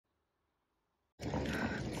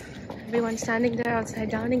Everyone standing there outside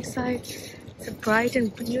dining site. It's a bright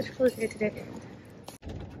and beautiful day today.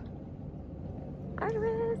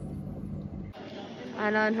 Iris!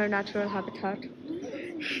 Anna in her natural habitat.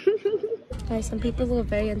 Guys, some people were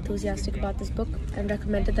very enthusiastic about this book and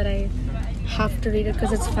recommended that I have to read it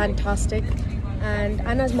because it's fantastic. And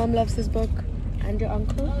Anna's mom loves this book, and your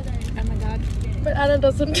uncle, and my dad. but Anna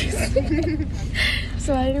doesn't.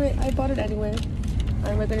 So anyway, I bought it anyway,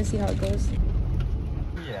 and we're gonna see how it goes.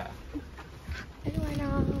 Yeah. Hello,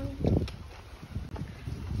 Anna.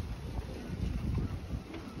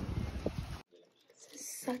 This is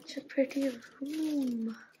such a pretty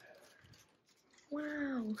room.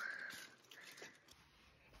 Wow.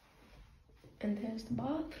 And there's the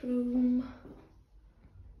bathroom.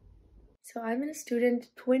 So I'm in a student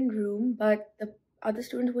twin room, but the other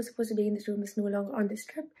student who was supposed to be in this room is no longer on this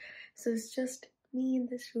trip. So it's just me in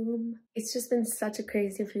this room. It's just been such a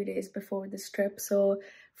crazy few days before this trip. So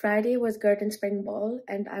Friday was Girton Spring Ball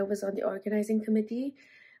and I was on the organizing committee.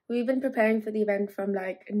 We've been preparing for the event from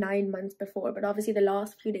like 9 months before, but obviously the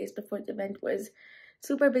last few days before the event was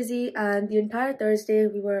super busy, and the entire Thursday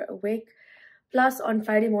we were awake. Plus on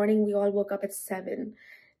Friday morning we all woke up at 7.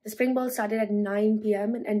 The spring ball started at 9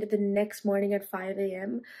 p.m. and ended the next morning at 5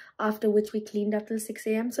 a.m. after which we cleaned up till 6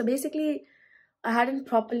 a.m. So basically I hadn't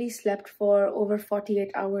properly slept for over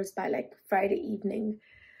 48 hours by like Friday evening.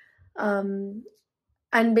 And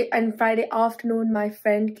Friday afternoon my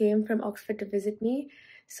friend came from Oxford to visit me.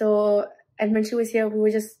 So, and when she was here we were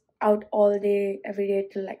just out all day every day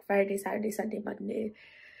till like Friday, Saturday, Sunday, Monday.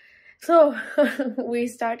 So we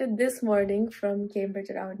started this morning from Cambridge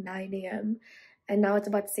around 9 a.m. and now it's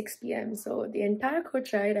about 6 p.m. So the entire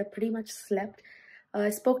coach ride I pretty much slept. I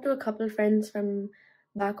spoke to a couple of friends from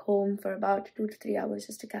back home for about 2 to 3 hours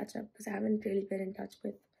just to catch up because I haven't really been in touch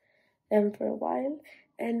with them for a while.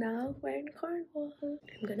 And now we're in Cornwall. I'm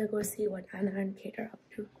gonna go see what Anna and Kate are up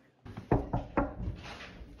to.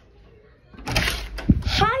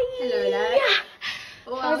 Hi! Hello there.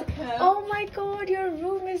 Welcome. Oh my god, your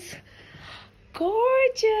room is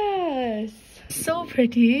gorgeous. So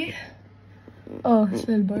pretty. Oh, it's a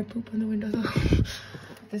little bird poop on the window though.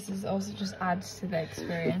 This is also just adds to the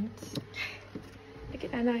experience. Look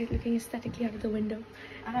at Anna looking aesthetically out of the window.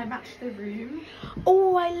 And I matched the room.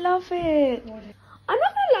 Oh, I love it. I'm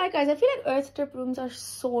not gonna lie, guys. I feel like Earth Trip rooms are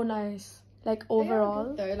so nice. Like overall.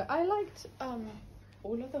 They are good, though. Like, I liked all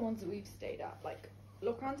of the ones that we've stayed at. Like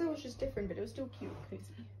Locanza was just different, but it was still cute,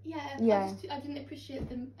 cozy. Yeah. I didn't appreciate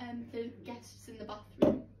the guests in the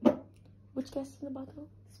bathroom. Which guests in the bathroom?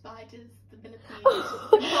 Spiders, the millipedes. I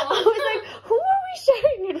was like, who are we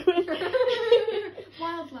sharing it with?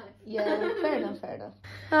 Wildlife. Yeah, fair enough, fair enough.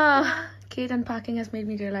 Ah, Kate unpacking has made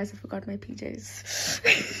me realize I forgot my PJs.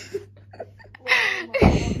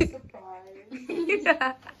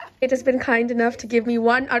 Yeah. Kate has been kind enough to give me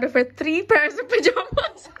 1 out of her 3 pairs of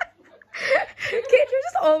pajamas. Kate, you're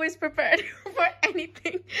just always prepared for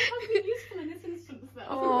anything. I've been useful in this instance though.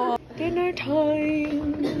 Oh, dinner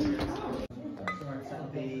time.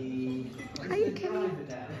 Hi, Kate.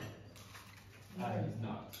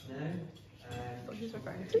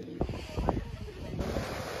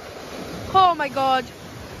 Oh my god.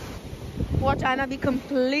 Watch Anna be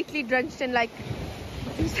completely drenched in like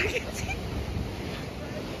 2 seconds.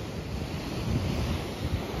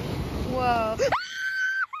 Whoa.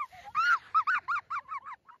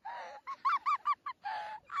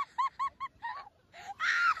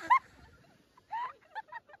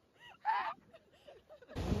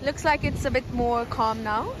 Looks like it's a bit more calm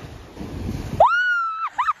now.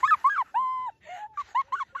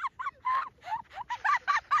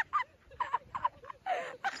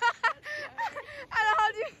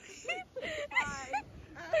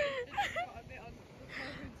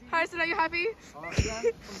 Harrison, are you happy? Yeah,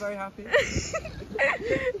 I'm very happy.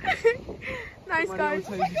 Nice guys.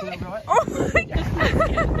 Right? Oh my god.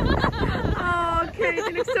 Oh, Kate,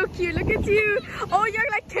 you look so cute. Look at you. Oh, you're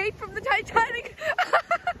like Kate from the Titanic.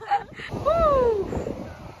 Woo.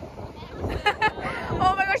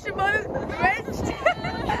 Oh my gosh, Shimon is drenched.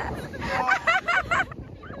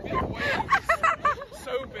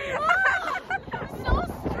 So big. So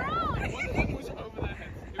strong.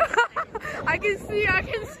 I can see.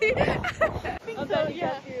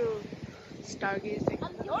 Yeah. Stargazing.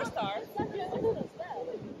 Your stars.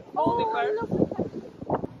 Oh,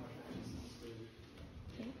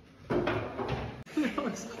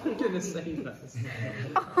 I'm gonna say that.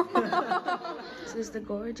 This is the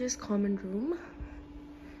gorgeous common room.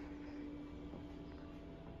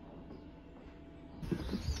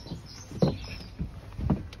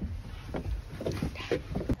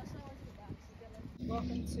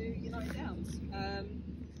 Welcome to United Downs.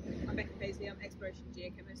 I'm Becky Paisley, I'm exploration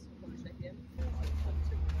geochemist for Cornish lithium.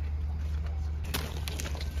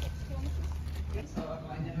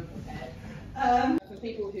 For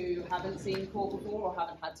people who haven't seen core before or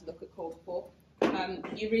haven't had to look at core before,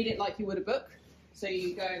 you read it like you would a book. So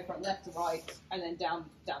you go from left to right and then down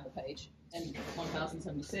the page. And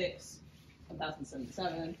 1076,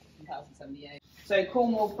 1077, 1078. So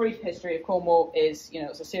Cornwall, brief history of Cornwall is,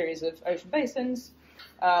 it's a series of ocean basins,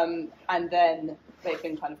 and then they've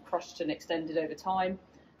been kind of crushed and extended over time.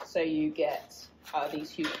 So you get these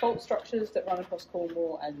huge fault structures that run across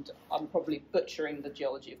Cornwall, and I'm probably butchering the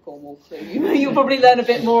geology of Cornwall, so you'll probably learn a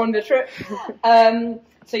bit more on the trip.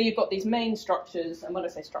 So you've got these main structures, and when I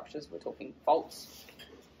say structures, we're talking faults,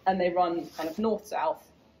 and they run kind of north-south,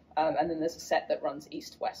 and then there's a set that runs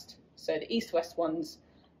east-west. So the east-west ones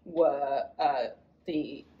were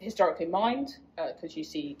the historically mined, because you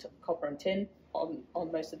see copper and tin on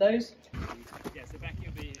most of those.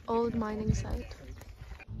 Old mining site.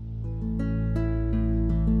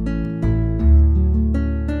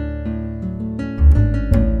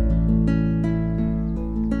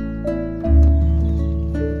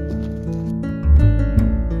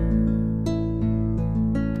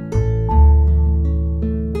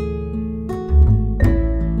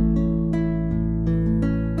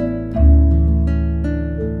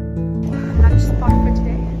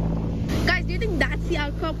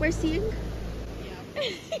 We're seeing. Yeah,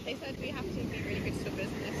 they said we have to be really good swimmers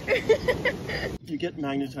in this. You get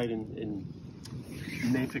magnetite in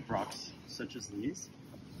mafic rocks such as these.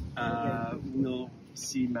 We'll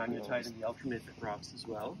see magnetite in the ultramafic rocks as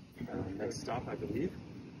well. Next stop, I believe.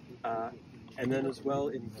 And then as well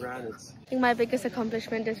in granites. I think my biggest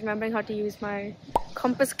accomplishment is remembering how to use my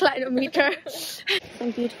compass clinometer. Some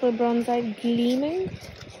beautiful bronzite gleaming.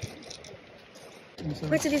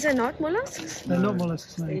 Wait, so these are not mollusks? They're not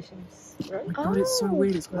mollusks, no. Oh, It's so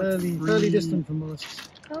weird, it's quite fairly distant from mollusks.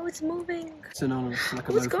 Oh, it's moving. Synonymous, like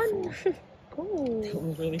a It's gone. Oh. That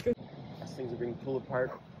was really good. As things are being pulled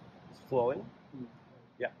apart, it's flowing.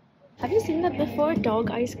 Yeah. Have you seen that before?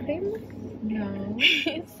 Dog ice cream? No.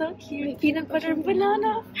 It's so cute. Peanut butter and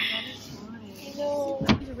banana. I know.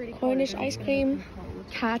 Cornish ice cream,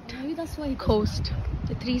 cat, coast.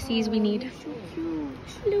 The 3 C's we need.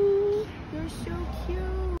 Hello. You're so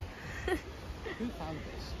cute. Who found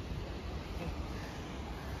this?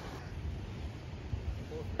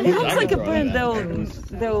 It looks like a brand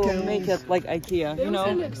they'll make it like IKEA, you know?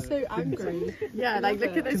 It looks so angry. Yeah, like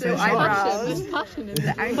look at those There's eyebrows. There's passion in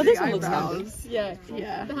the angry But this one looks eyebrows. Yeah.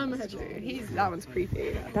 The hammerhead one. That one's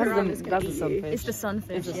creepy. That's the sunfish. It's the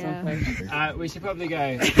sunfish, It's the sunfish. We should probably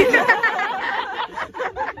go.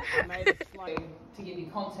 To give you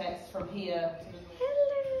context from here.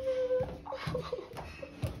 Hello.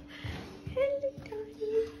 Hello,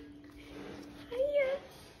 darling. Hiya.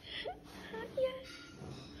 Hiya.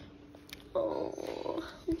 Oh,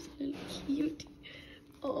 who's a little cute?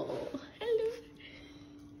 Oh, hello.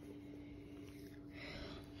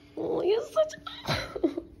 Oh, you're such a...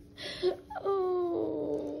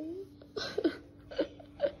 Oh.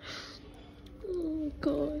 Oh,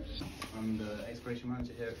 gosh. I'm the exploration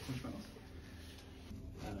manager here at Cornish.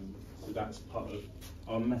 So that's part of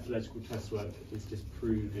our metallurgical test work, is just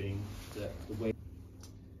proving that the way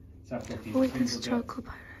Oh, it's charcoal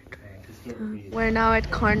pyrite. We're now at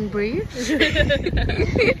Cornwall.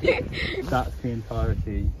 That's the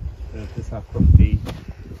entirety of the South Property,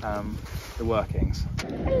 the workings.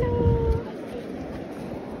 Hello.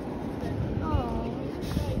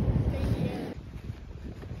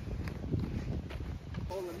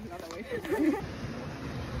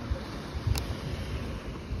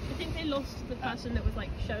 I think they lost the person that was like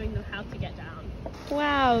showing them how to get down.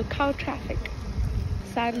 Wow, cow traffic.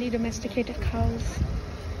 Sadly domesticated cows.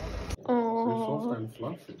 Oh,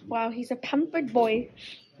 wow, he's a pampered boy.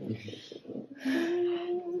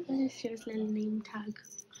 Let's see his little name tag.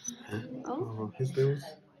 Oh, His bills.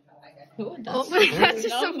 oh, that's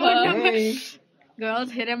just a phone number.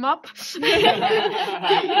 Girls, hit him up.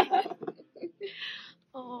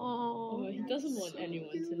 Oh, He doesn't want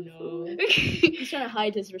anyone to know. He's trying to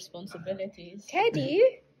hide his responsibilities.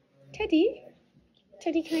 Teddy, Teddy,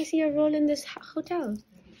 can I see your role in this hotel?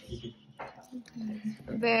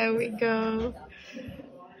 There we go.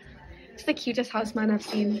 It's the cutest houseman I've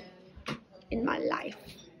seen in my life.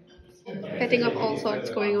 Setting up all sorts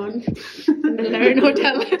going on in the Laren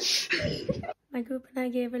Hotel. My group and I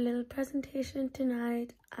gave a little presentation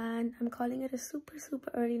tonight, and I'm calling it a super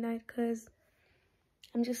early night because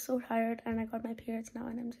I'm just so tired and I got my periods now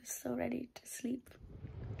and I'm just so ready to sleep.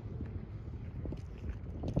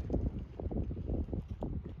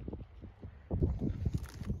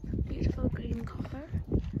 Beautiful green copper.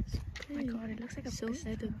 looks like a so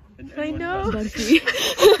biscuit. And I one know. has-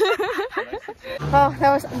 Oh,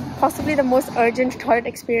 that was possibly the most urgent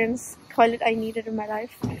toilet I needed in my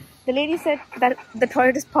life. The lady said that the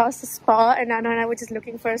toilet is past the spa, and Anna and I were just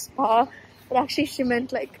looking for a spa, but actually she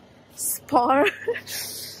meant like spa.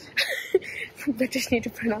 British need to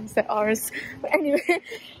pronounce their R's. But anyway,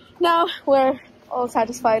 now we're all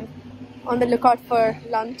satisfied, on the lookout for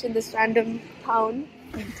lunch in this random town.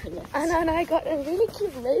 Anna and I got a really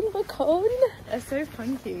cute rainbow cone. They're so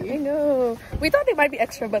funky. I know. We thought they might be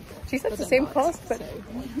extra, but she said it's the same cost. But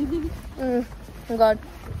oh god,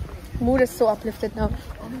 mood is so uplifted now.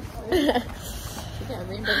 Yeah,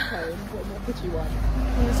 rainbow cone. What more could you want?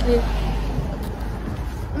 Honestly.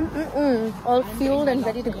 All fueled and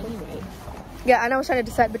ready to go. Yeah, Anna was trying to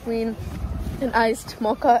decide between an iced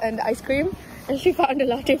mocha and ice cream, and she found a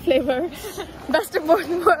latte flavor. Best of both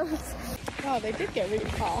worlds. Wow, they did get really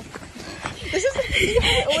fast. This is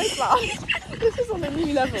always fast. This is on a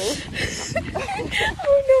new level.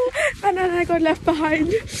 Oh no, Anna and I got left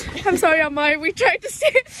behind. I'm sorry, Amai. We tried to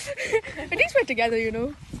stay. At least we're together, you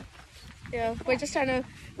know. Yeah, we're just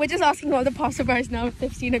asking all the passerbys now if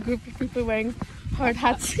they've seen a group of people wearing hard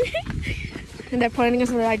hats. And they're pointing us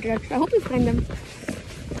in the right direction. I hope we find them.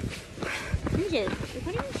 We can't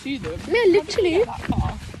even see them. Yeah, literally. Yeah,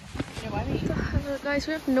 Guys,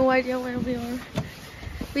 we have no idea where we are.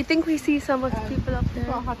 We think we see some of the people up there.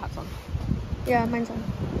 got our hard hats on. Yeah, mine's on.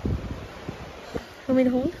 Want me to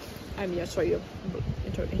hold? Yeah, sorry, you're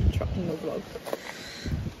interrupting the vlog.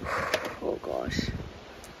 Oh gosh.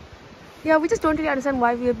 Yeah, we just don't really understand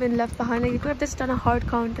why we have been left behind. Like, you could have just done a hard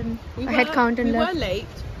count and a head count and left. We were late,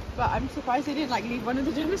 but I'm surprised they didn't like leave one of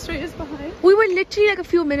the demonstrators behind. We were literally like a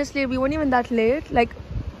few minutes late. We weren't even that late. Like,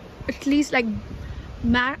 at least like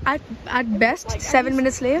at best Like, 7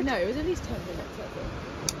 minutes late. No, it was at least 10 minutes, I think.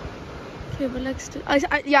 Okay, but like still, I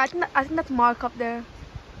think that's Mark up there.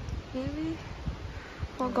 Maybe.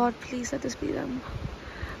 Oh God, please let this be them.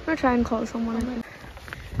 I'm gonna try and call someone.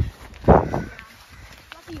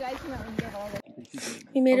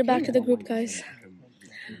 We made it back to the group, guys.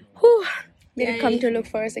 Whew. They didn't come to look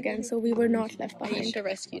for us again, so we were not left behind. Aisha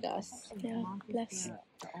rescued us. Yeah, bless.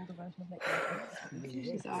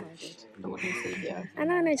 Yeah.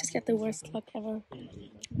 Anna and I just get the worst luck ever.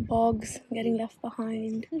 Bogs, getting left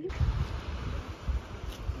behind. Yeah,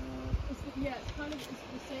 it's kind of the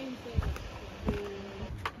same thing.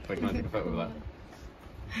 Can I take a photo of that?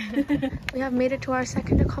 We have made it to our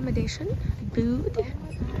second accommodation, Booth.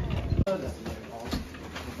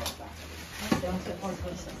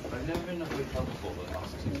 I've never been in a hotel before, but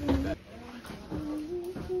last two.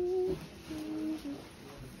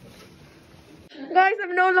 Guys,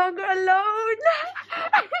 I'm no longer alone.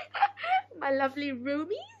 My lovely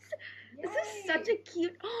roomies. This is such a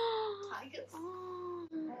cute.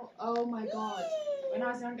 Oh my god. When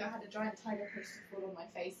I was younger, I had a giant tiger crystal fall on my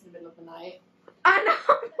face in the middle of the night. I know.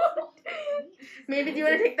 Maybe do you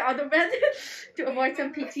want to take the other bed to avoid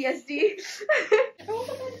some PTSD?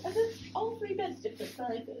 All three beds different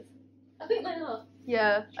sizes. I think they are.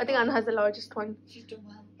 Yeah, I think Anna has the largest one. She's done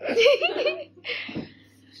well.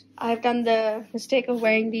 I've done the mistake of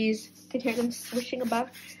wearing these. You can hear them swishing about.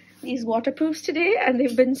 These waterproofs today, and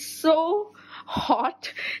they've been so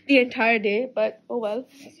hot the entire day. But oh well.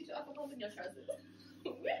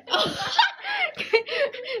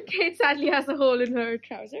 Kate sadly has a hole in her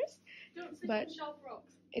trousers. But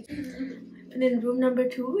it's and in room number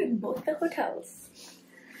 2 in both the hotels.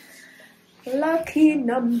 Lucky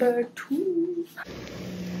number 2.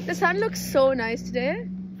 The sun looks so nice today.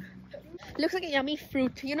 Looks like a yummy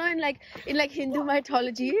fruit. You know, in like Hindu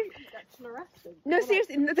mythology. No,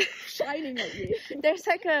 seriously, Shining at you. there's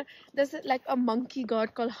like a monkey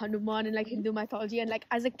god called Hanuman in like Hindu mythology, and like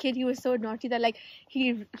as a kid he was so naughty that like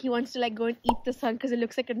he wants to like go and eat the sun because it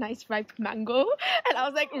looks like a nice ripe mango, and I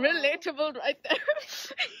was like relatable right there.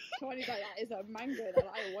 Funny that is a mango that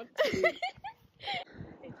I want to eat.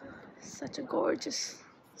 Such a gorgeous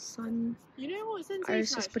sun. You know what sensation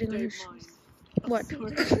Iris just putting on her don't mind? What?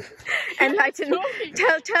 Enlighten.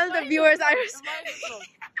 Tell the viewers, Iris.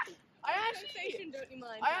 I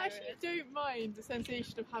actually don't mind the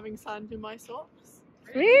sensation of having sand in my socks.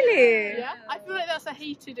 Really? Yeah, I feel like that's a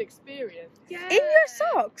hated experience. In your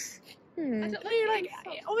socks? I don't know, like,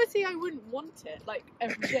 obviously I wouldn't want it, like,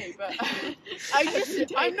 every day, but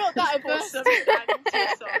I'm not that averse to sand in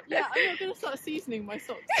socks. Yeah, I'm not going to start seasoning my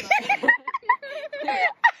socks.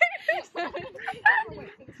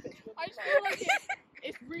 I just feel like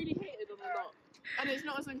it's really hated on a lot, and it's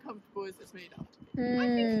not as uncomfortable as it's made out. I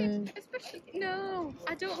think especially, no,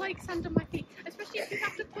 I don't like sand on my feet, especially if you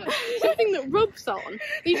have to put something that rubs on on.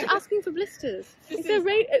 He's asking for blisters.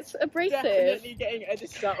 It's abrasive. Definitely getting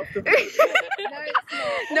edited out of the book.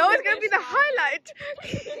 No, it's gonna be the highlight.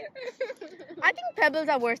 I think pebbles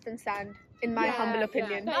are worse than sand, in my humble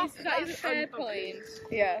opinion. That is a fair point.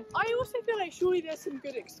 Yeah. I also feel like surely there's some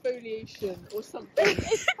good exfoliation or something.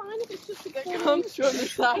 It's fine if it's just that comes from the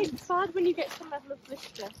sand. It's bad when you get some level of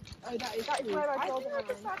blister. Oh, that is where I draw the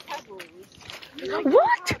line. Pebbles.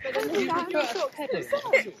 What? I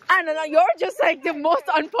don't know, you're just like the most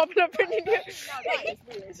unpopular opinion here.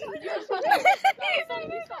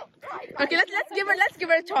 Okay, let's give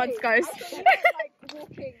her a chance, guys.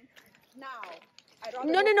 Walking now.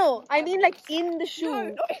 No. I mean like in the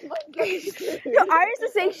shoe. No, Iris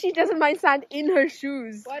is saying she doesn't mind sand in her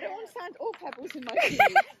shoes. Well, I don't want sand or pebbles in my shoes.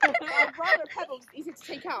 I'd rather pebbles easy to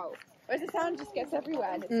take out. Whereas the sand just gets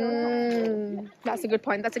everywhere and it's so uncomfortable. That's a good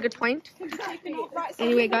point. Exactly. Right, so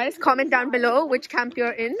Anyway, guys, comment down below which camp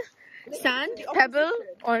you're in. Sand, pebble,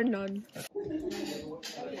 or none.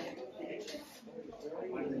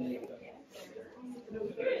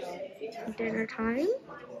 Dinner time.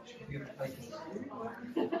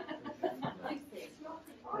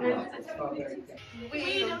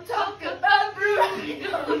 We don't talk about Bruno.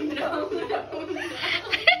 No. We don't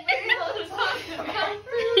talk about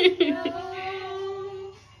Bruno.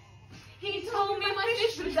 He told me my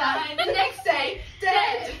fish would die the next day,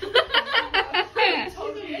 dead. He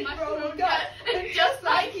told me my throat cut, and just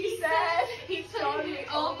like he said, he told me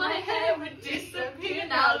all my hair would disappear.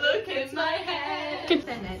 Now look at my hair.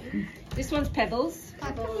 This one's Pebbles.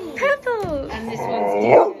 Pebbles. And this one's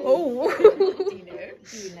Oh.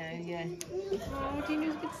 Dino, yeah. Oh,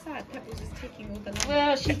 Dino's a bit sad. Pebbles is taking all the light.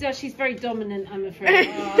 Well, she does. She's very dominant, I'm afraid.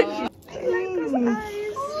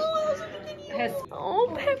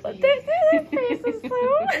 Oh, Pebble, their face is so...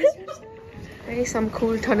 Very some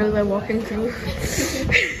cool tunnel we're walking through.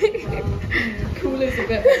 Cool is a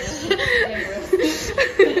bit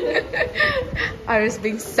Iris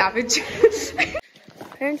being savage.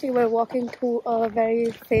 Apparently we're walking to a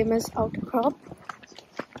very famous outcrop.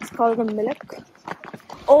 It's called the Milk.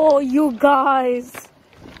 Oh, you guys!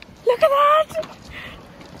 Look at that!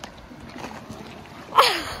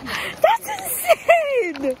 That's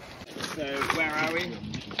insane! So where are we?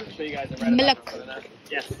 I'm sure you guys have read Milk. about it.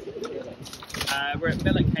 Yes. We're at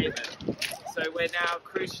Milk Haven. So we're now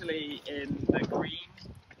crucially in the green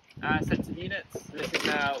census units. This is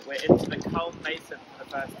now, we're into the Culm Basin for the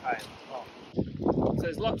first time. So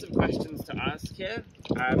there's lots of questions to ask here.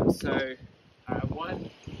 One,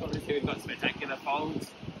 obviously we've got spectacular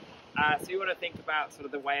folds. So you want to think about sort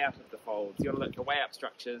of the way up of the folds. You want to look at way up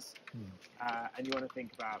structures, and you want to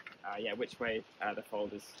think about which way the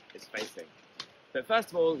fold is facing. But first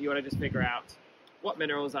of all, you want to just figure out what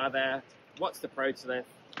minerals are there, what's the protolith,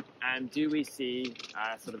 and do we see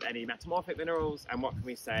sort of any metamorphic minerals, and what can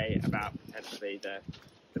we say about potentially the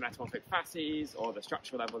metamorphic facies or the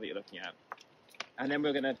structural level that you're looking at. And then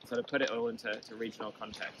we're going to sort of put it all into regional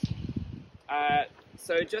context.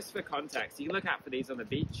 So just for context, you can look out for these on the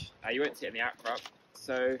beach. You won't see it in the outcrop.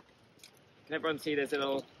 So can everyone see those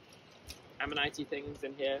little ammonite things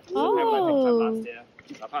in here? Oh. Everyone picked up last year.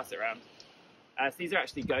 I'll pass it around. So these are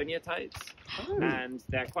actually goniatites, and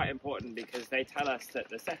they're quite important because they tell us that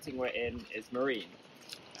the setting we're in is marine.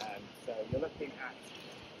 So you're looking at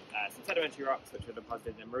some sedimentary rocks which were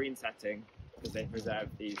deposited in a marine setting because they preserve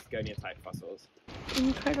these goniatite fossils.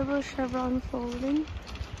 Incredible chevron folding.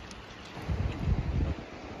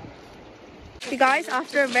 Okay guys,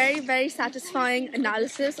 after a very, very satisfying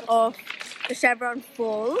analysis of the chevron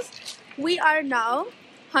folds, we are now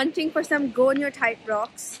hunting for some goniatite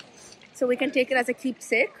rocks so we can take it as a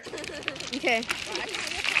keepsake. Okay.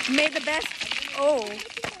 May the best... Oh.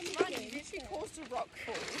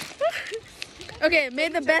 Okay, may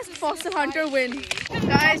the best fossil hunter win.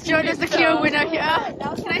 Guys, Joan is the clear winner here.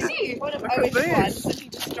 Can I see? One of Owen's ones, and he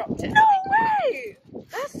just dropped it. No way!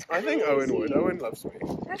 That's crazy. I think Owen would. Owen loves me.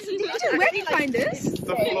 That's legit. Where did you find this?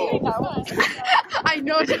 The floor. I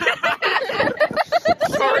know.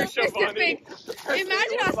 Sorry, So Shivani. specific.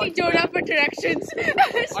 Imagine asking Jonah for directions.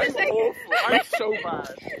 It's I'm just like... awful. I'm so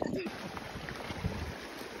bad.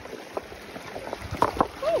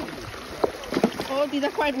 Oh, these are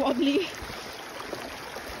quite wobbly.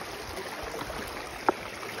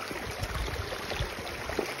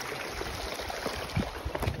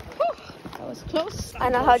 That was close.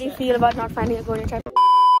 Anna, how do you feel about not finding a goniatite?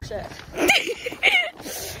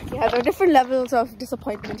 Yeah, Yeah, there are different levels of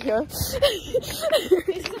disappointment here. This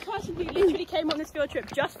is a person who literally came on this field trip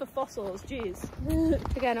just for fossils. Jeez.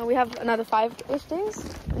 Again, now we have another 5-ish days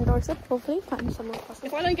in Dorset. Hopefully, find some more fossils.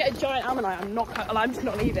 If I don't get a giant ammonite, I'm just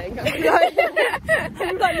not leaving. I'm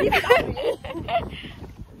like leaving.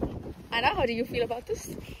 Anna, how do you feel about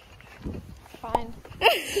this? Fine.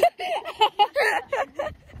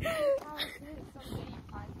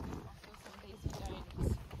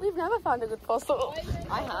 We've never found a good fossil.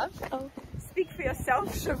 I have. Oh. Speak for yourself,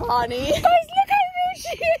 Shivani. Guys, look how big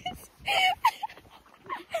she is!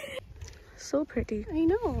 So pretty. I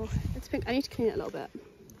know. It's pink. I need to clean it a little bit.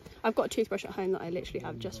 I've got a toothbrush at home that I literally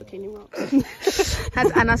have just for cleaning rocks. That's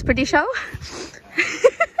Anna's pretty shell.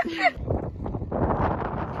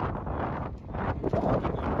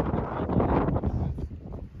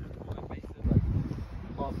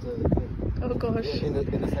 Oh gosh. In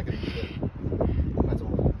the second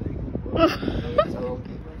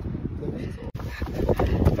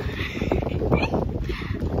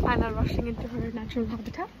Anna rushing into her natural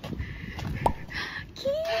habitat.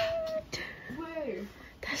 Cute! Whoa.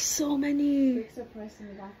 There's so many. Big surprise in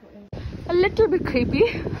the back. A little bit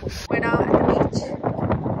creepy. We're now at the beach.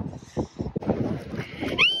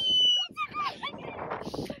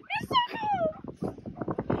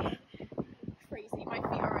 Crazy. My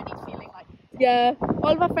feet are already feeling like. Yeah,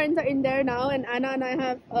 all of our friends are in there now, and Anna and I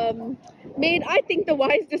have made, I think, the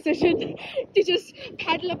wise decision to just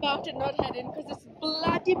paddle about and not head in because it's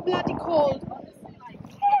bloody cold.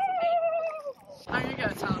 I'm gonna go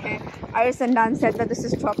tell. Okay, Iris and Dan said that this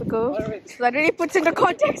is tropical, so that really puts into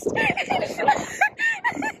context.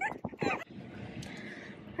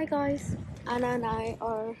 Hi guys, Anna and I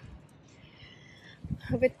are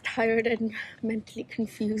a bit tired and mentally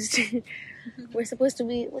confused. We're supposed to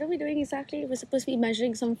be, what are we doing exactly? We're supposed to be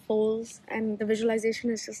measuring some falls, and the visualization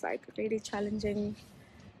is just like really challenging.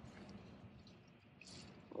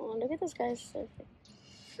 Oh, look at this guy's surfing.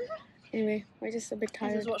 Anyway, we're just a bit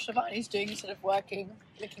tired. This is what Shivani's doing instead of working,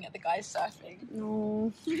 looking at the guys surfing.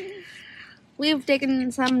 No. We've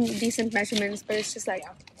taken some decent measurements, but it's just like,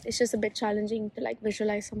 it's just a bit challenging to like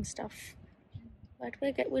visualize some stuff. But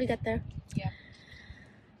we'll get there. Yeah.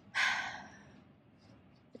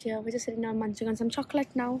 But yeah, we're just sitting down munching on some chocolate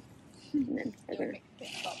now. And then we're gonna,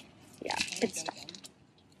 yeah, it's stuff.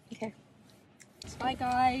 Okay. Bye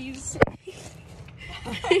guys.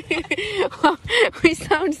 We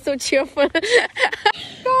sound so cheerful. Guys,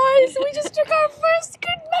 we just took our first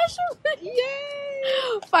good measurement.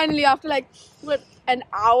 Yay! Finally, after like what, an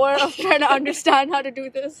hour of trying to understand how to do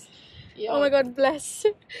this. Yeah. Oh my god, bless.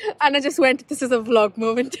 Anna just went, this is a vlog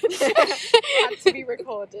moment. Had to be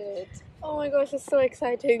recorded. Oh my gosh, it's so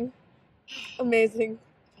exciting. Amazing.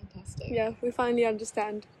 Fantastic. Yeah, we finally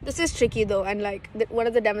understand. This is tricky though, and like one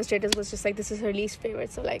of the demonstrators was just like, this is her least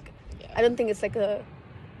favorite, so like yeah. I don't think it's like I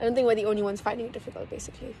don't think we're the only ones finding it difficult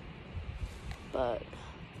basically. But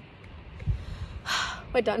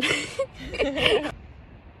we're done.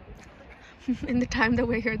 In the time that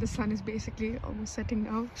we're here, the sun is basically almost setting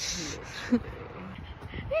now. Look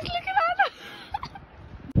at Anna!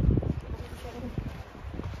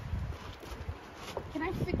 Can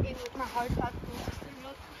I fit in with my hard hat?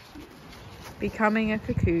 Becoming a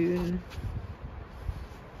cocoon.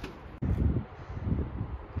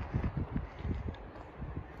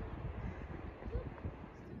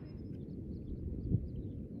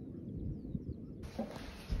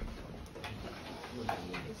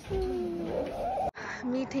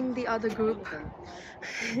 Meeting the other group.